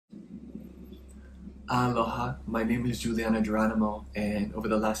Aloha, my name is Giuliano Kealo'okalani, and over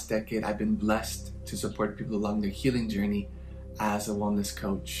the last decade I've been blessed to support people along their healing journey as a wellness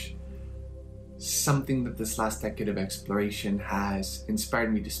coach. Something that this last decade of exploration has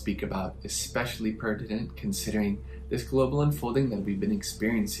inspired me to speak about, especially pertinent considering this global unfolding that we've been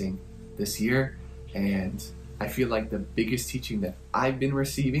experiencing this year. And I feel like the biggest teaching that I've been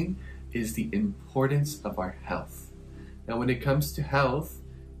receiving is the importance of our health. Now, when it comes to health,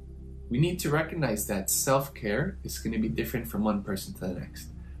 we need to recognize that self-care is going to be different from one person to the next.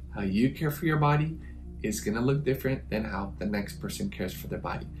 How you care for your body is going to look different than how the next person cares for their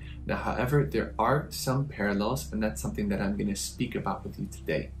body. Now, however, there are some parallels, and that's something that I'm going to speak about with you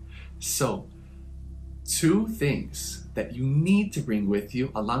today. So, two things that you need to bring with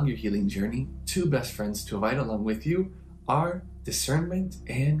you along your healing journey, two best friends to invite along with you, are discernment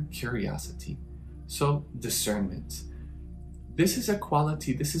and curiosity. So, discernment. This is a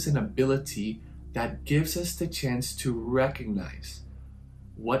quality, this is an ability that gives us the chance to recognize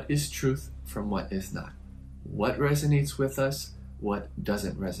what is truth from what is not, what resonates with us, what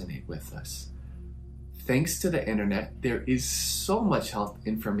doesn't resonate with us. Thanks to the internet, there is so much health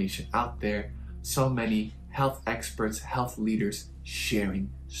information out there, so many health experts, health leaders sharing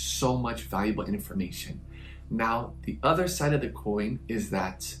so much valuable information. Now, the other side of the coin is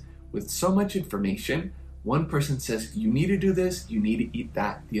that with so much information, one person says, you need to do this, you need to eat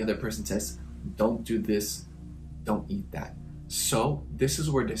that. The other person says, don't do this, don't eat that. So this is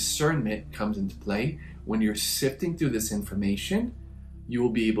where discernment comes into play. When you're sifting through this information, you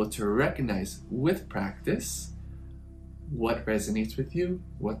will be able to recognize with practice what resonates with you,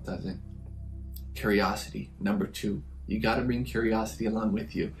 what doesn't. Curiosity, number two. You got to bring curiosity along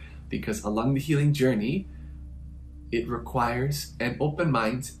with you, because along the healing journey, it requires an open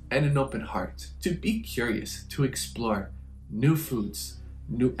mind and an open heart to be curious, to explore new foods,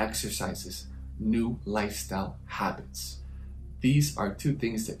 new exercises, new lifestyle habits. These are two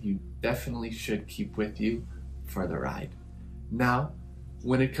things that you definitely should keep with you for the ride. Now,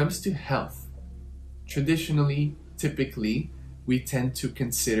 when it comes to health, traditionally, typically, we tend to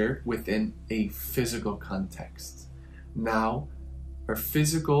consider within a physical context. Now, our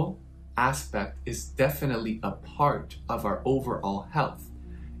physical aspect is definitely a part of our overall health.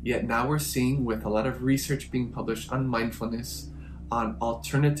 Yet now we're seeing, with a lot of research being published on mindfulness, on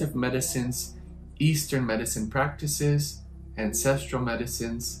alternative medicines, Eastern medicine practices, ancestral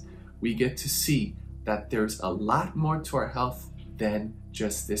medicines, we get to see that there's a lot more to our health than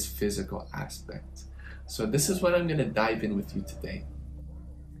just this physical aspect. So this is what I'm going to dive in with you today.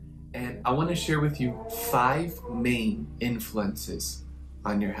 And I want to share with you 5 main influences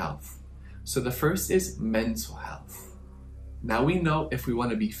on your health. So the first is mental health. Now we know if we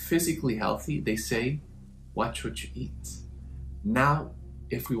want to be physically healthy, they say, watch what you eat. Now,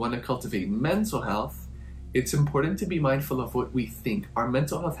 if we want to cultivate mental health, it's important to be mindful of what we think. Our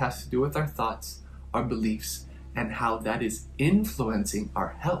mental health has to do with our thoughts, our beliefs, and how that is influencing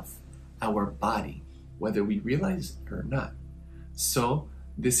our health, our body, whether we realize it or not. So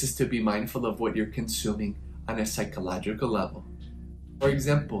this is to be mindful of what you're consuming on a psychological level. For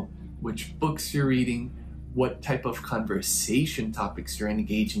example, which books you're reading, what type of conversation topics you're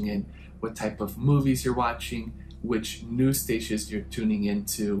engaging in, what type of movies you're watching, which news stations you're tuning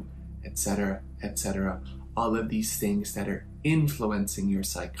into, etc., etc. All of these things that are influencing your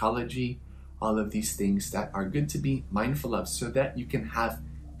psychology, all of these things that are good to be mindful of so that you can have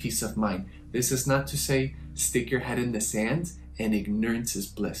peace of mind. This is not to say stick your head in the sand and ignorance is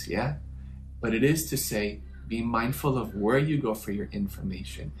bliss, yeah? But it is to say be mindful of where you go for your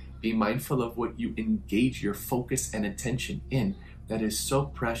information. Be mindful of what you engage your focus and attention in that is so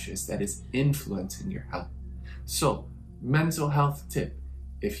precious, that is influencing your health. So, mental health tip.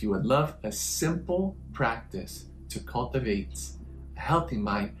 If you would love a simple practice to cultivate a healthy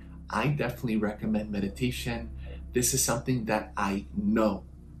mind, I definitely recommend meditation. This is something that I know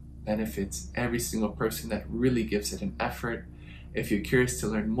benefits every single person that really gives it an effort. If you're curious to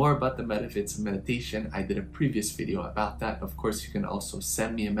learn more about the benefits of meditation, I did a previous video about that. Of course, you can also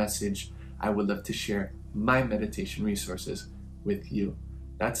send me a message. I would love to share my meditation resources with you.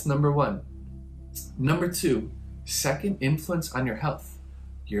 That's number 1. Number 2, second influence on your health,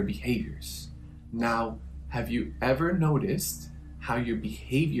 your behaviors. Now, have you ever noticed how your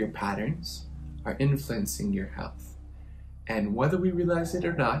behavior patterns are influencing your health? And whether we realize it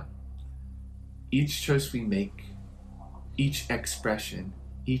or not, each choice we make, each expression,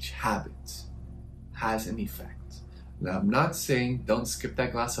 each habit has an effect. Now, I'm not saying don't skip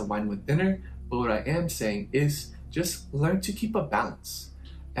that glass of wine with dinner, but what I am saying is just learn to keep a balance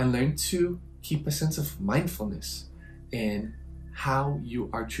and learn to keep a sense of mindfulness in how you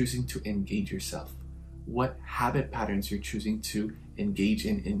are choosing to engage yourself what habit patterns you're choosing to engage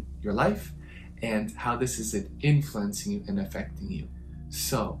in your life, and how this is influencing you and affecting you.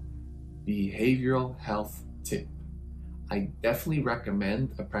 So, behavioral health tip. I definitely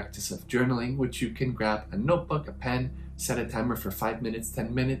recommend a practice of journaling, which you can grab a notebook, a pen, set a timer for 5 minutes,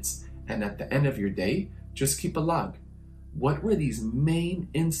 10 minutes, and at the end of your day, just keep a log. What were these main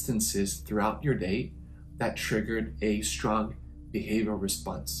instances throughout your day that triggered a strong behavioral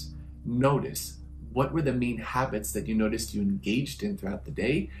response? Notice what were the main habits that you noticed you engaged in throughout the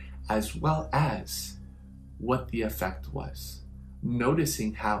day, as well as what the effect was.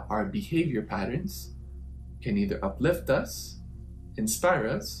 Noticing how our behavior patterns can either uplift us, inspire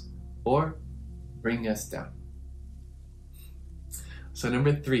us, or bring us down. So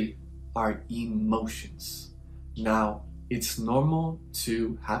number 3 are emotions. Now, it's normal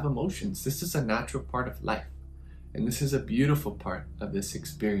to have emotions. This is a natural part of life. And this is a beautiful part of this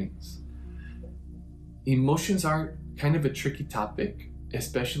experience. Emotions are kind of a tricky topic,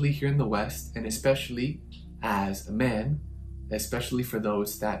 especially here in the West, and especially as a man, especially for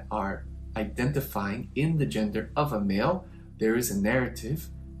those that are identifying in the gender of a male. There is a narrative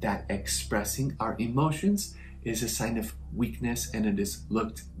that expressing our emotions is a sign of weakness and it is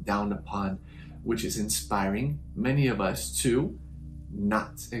looked down upon, which is inspiring many of us to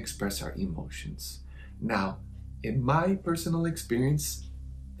not express our emotions. Now, in my personal experience,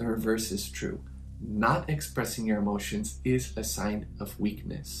 the reverse is true. Not expressing your emotions is a sign of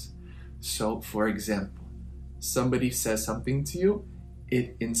weakness. So, for example, somebody says something to you,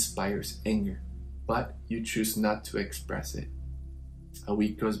 it inspires anger, but you choose not to express it. A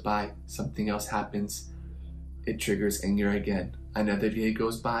week goes by, something else happens, it triggers anger again. Another day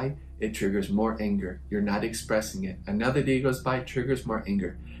goes by, it triggers more anger. You're not expressing it. Another day goes by, triggers more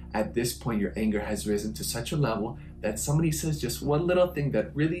anger. At this point, your anger has risen to such a level that somebody says just one little thing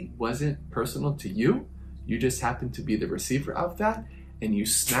that really wasn't personal to you. You just happen to be the receiver of that, and you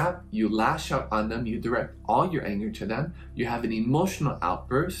snap, you lash out on them, you direct all your anger to them, you have an emotional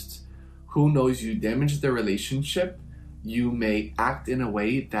outburst. Who knows, you damage the relationship, you may act in a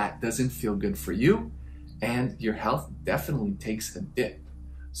way that doesn't feel good for you, and your health definitely takes a dip.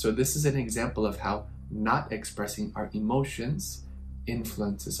 So this is an example of how not expressing our emotions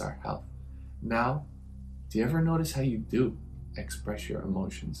influences our health. Now, do you ever notice how you do express your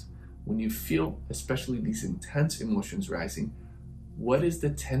emotions? When you feel especially these intense emotions rising, what is the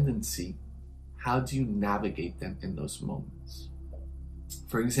tendency? How do you navigate them in those moments?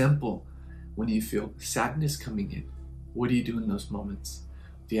 For example, when you feel sadness coming in, what do you do in those moments?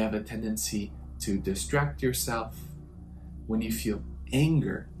 Do you have a tendency to distract yourself? When you feel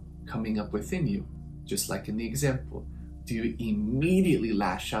anger coming up within you, just like in the example, do you immediately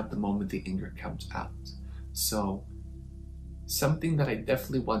lash out the moment the anger comes out? So, something that I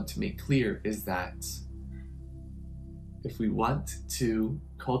definitely want to make clear is that if we want to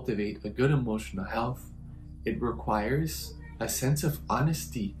cultivate a good emotional health, it requires a sense of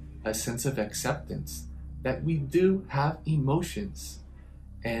honesty, a sense of acceptance that we do have emotions,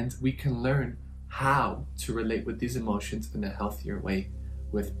 and we can learn how to relate with these emotions in a healthier way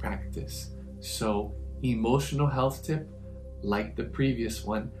with practice. So, emotional health tip, like the previous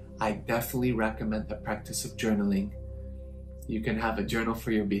one, I definitely recommend the practice of journaling. You can have a journal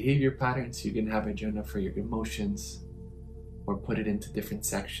for your behavior patterns, you can have a journal for your emotions, or put it into different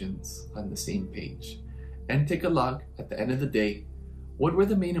sections on the same page. And take a log at the end of the day. What were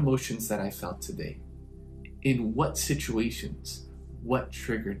the main emotions that I felt today? In what situations? What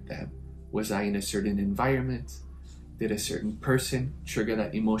triggered them? Was I in a certain environment? Did a certain person trigger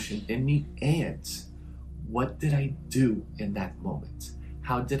that emotion in me? And what did I do in that moment?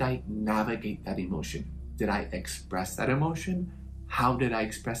 How did I navigate that emotion? Did I express that emotion? How did I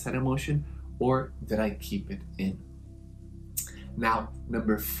express that emotion? Or did I keep it in? Now,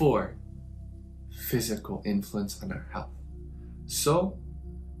 number 4, physical influence on our health. So,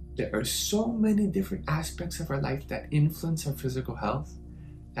 there are so many different aspects of our life that influence our physical health,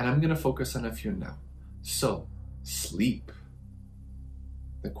 and I'm going to focus on a few now. So, sleep.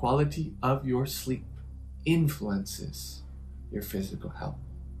 The quality of your sleep influences your physical health.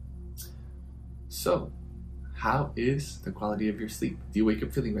 So, how is the quality of your sleep? Do you wake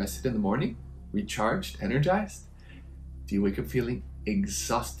up feeling rested in the morning, recharged, energized? Do you wake up feeling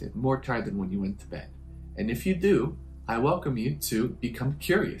exhausted, more tired than when you went to bed? And if you do, I welcome you to become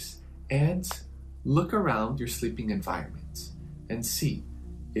curious and look around your sleeping environment and see,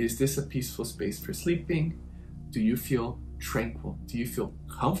 is this a peaceful space for sleeping? Do you feel tranquil? Do you feel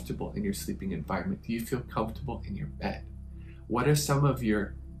comfortable in your sleeping environment? Do you feel comfortable in your bed? What are some of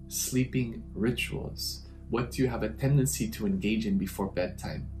your sleeping rituals? What do you have a tendency to engage in before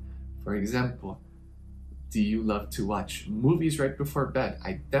bedtime? For example, Do you love to watch movies right before bed?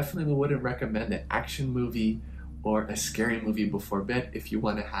 I definitely wouldn't recommend an action movie or a scary movie before bed if you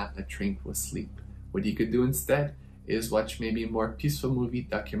want to have a tranquil sleep. What you could do instead is watch maybe a more peaceful movie,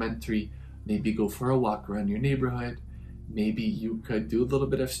 documentary, maybe go for a walk around your neighborhood. Maybe you could do a little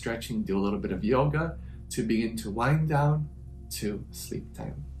bit of stretching, do a little bit of yoga to begin to wind down to sleep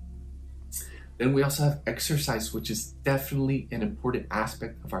time. Then we also have exercise, which is definitely an important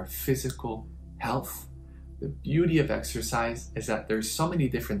aspect of our physical health. The beauty of exercise is that there's so many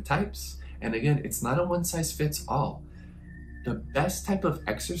different types. And again, it's not a one size fits all. The best type of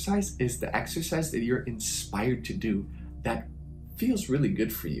exercise is the exercise that you're inspired to do that feels really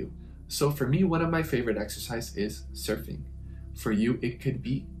good for you. So for me, one of my favorite exercise is surfing. For you, it could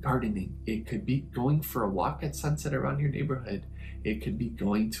be gardening. It could be going for a walk at sunset around your neighborhood. It could be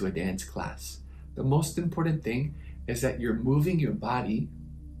going to a dance class. The most important thing is that you're moving your body.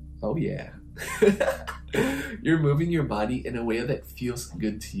 Oh yeah. You're moving your body in a way that feels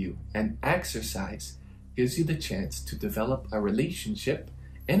good to you. And exercise gives you the chance to develop a relationship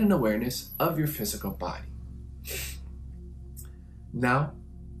and an awareness of your physical body. Now,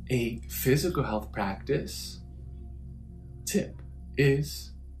 a physical health practice tip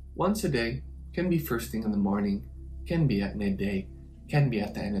is once a day, can be first thing in the morning, can be at midday, can be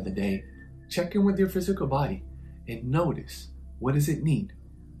at the end of the day. Check in with your physical body and notice, what does it need?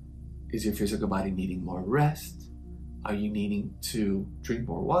 Is your physical body needing more rest? Are you needing to drink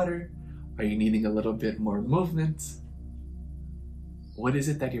more water? Are you needing a little bit more movement? What is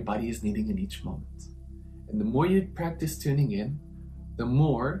it that your body is needing in each moment? And the more you practice tuning in, the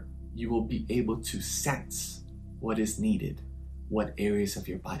more you will be able to sense what is needed, what areas of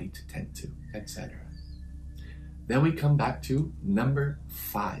your body to tend to, etc. Then we come back to number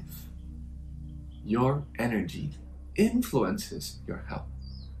 5. Your energy influences your health.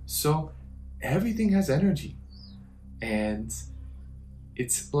 So everything has energy, and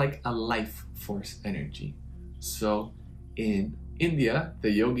it's like a life force energy. So in India,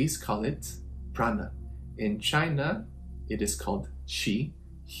 the yogis call it prana. In China, it is called chi.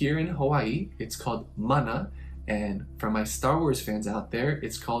 Here in Hawaii, it's called mana. And for my Star Wars fans out there,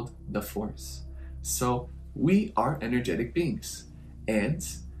 it's called the Force. So we are energetic beings, and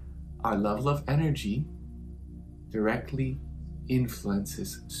our level of energy directly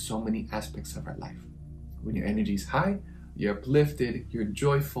influences so many aspects of our life. When your energy is high, you're uplifted, you're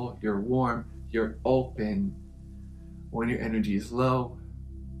joyful, you're warm, you're open. When your energy is low,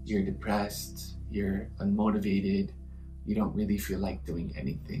 you're depressed, you're unmotivated, you don't really feel like doing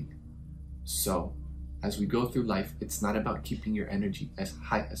anything. So as we go through life, it's not about keeping your energy as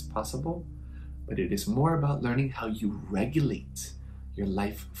high as possible, but it is more about learning how you regulate your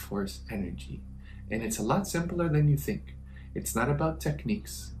life force energy. And it's a lot simpler than you think. It's not about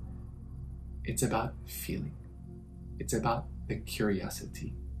techniques. It's about feeling. It's about the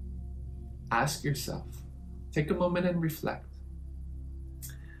curiosity. Ask yourself, take a moment and reflect.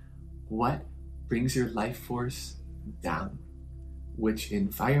 What brings your life force down? Which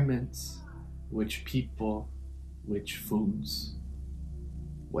environments? Which people? Which foods?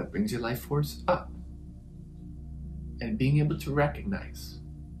 What brings your life force up? And being able to recognize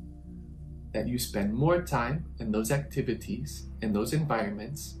that you spend more time in those activities, in those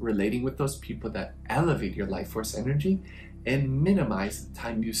environments, relating with those people that elevate your life force energy, and minimize the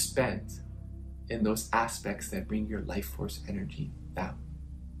time you spend in those aspects that bring your life force energy down.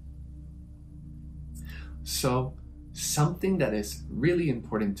 So, something that is really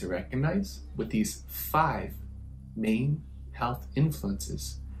important to recognize with these 5 main health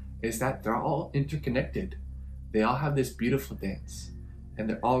influences is that they're all interconnected. They all have this beautiful dance, and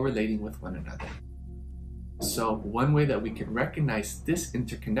they're all relating with one another. So one way that we can recognize this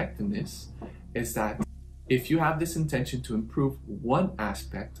interconnectedness is that if you have this intention to improve one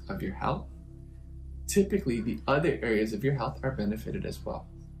aspect of your health, typically the other areas of your health are benefited as well.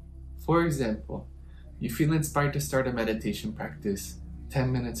 For example, you feel inspired to start a meditation practice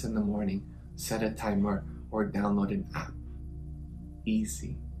 10 minutes in the morning, set a timer, or download an app.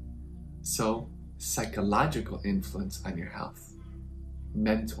 Easy. So psychological influence on your health.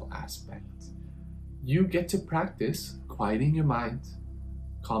 Mental aspect. You get to practice quieting your mind,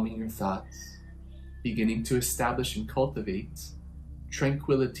 calming your thoughts, beginning to establish and cultivate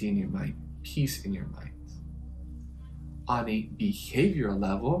tranquility in your mind, peace in your mind. On a behavioral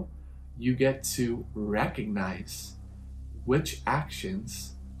level, you get to recognize which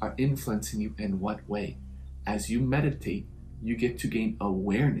actions are influencing you in what way. As you meditate, you get to gain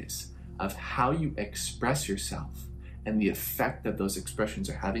awareness of how you express yourself and the effect that those expressions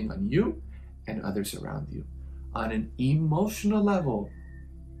are having on you and others around you. On an emotional level,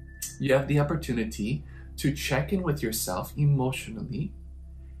 you have the opportunity to check in with yourself emotionally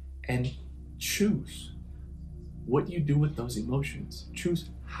and choose what you do with those emotions. Choose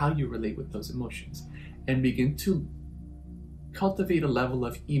how you relate with those emotions and begin to cultivate a level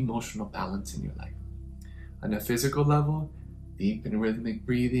of emotional balance in your life. On a physical level, deep and rhythmic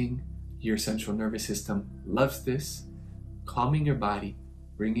breathing, your central nervous system loves this, calming your body,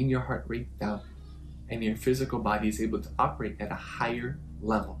 bringing your heart rate down, and your physical body is able to operate at a higher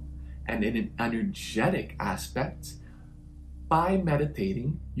level. And in an energetic aspect, by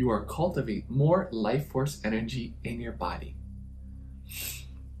meditating, you are cultivating more life force energy in your body.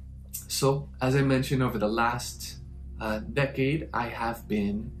 So, as I mentioned, over the last decade, I have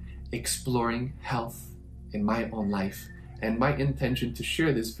been exploring health in my own life. And my intention to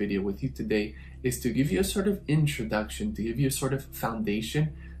share this video with you today is to give you a sort of introduction, to give you a sort of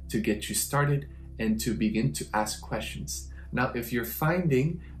foundation to get you started and to begin to ask questions. Now, if you're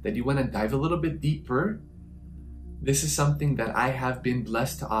finding that you want to dive a little bit deeper, this is something that I have been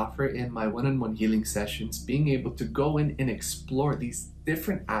blessed to offer in my one-on-one healing sessions, being able to go in and explore these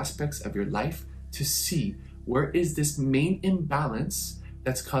different aspects of your life to see where is this main imbalance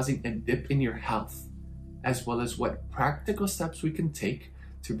that's causing a dip in your health, as well as what practical steps we can take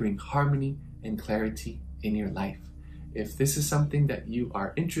to bring harmony and clarity in your life. If this is something that you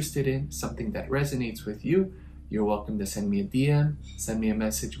are interested in, something that resonates with you, you're welcome to send me a DM, send me a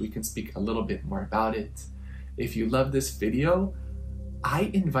message. We can speak a little bit more about it. If you love this video,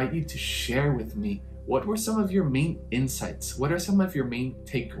 I invite you to share with me what were some of your main insights? What are some of your main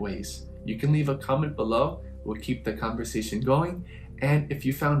takeaways? You can leave a comment below. We'll keep the conversation going. And if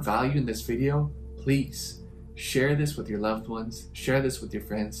you found value in this video, please share this with your loved ones, share this with your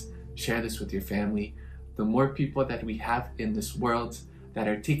friends, share this with your family. The more people that we have in this world that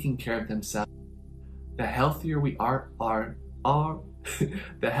are taking care of themselves, the healthier we are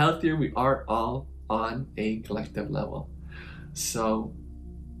the healthier we are all on a collective level. So,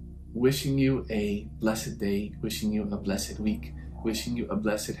 wishing you a blessed day, wishing you a blessed week, wishing you a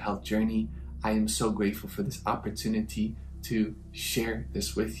blessed health journey. I am so grateful for this opportunity to share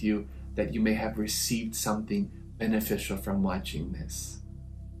this with you, that you may have received something beneficial from watching this.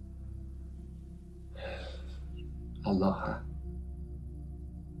 Aloha.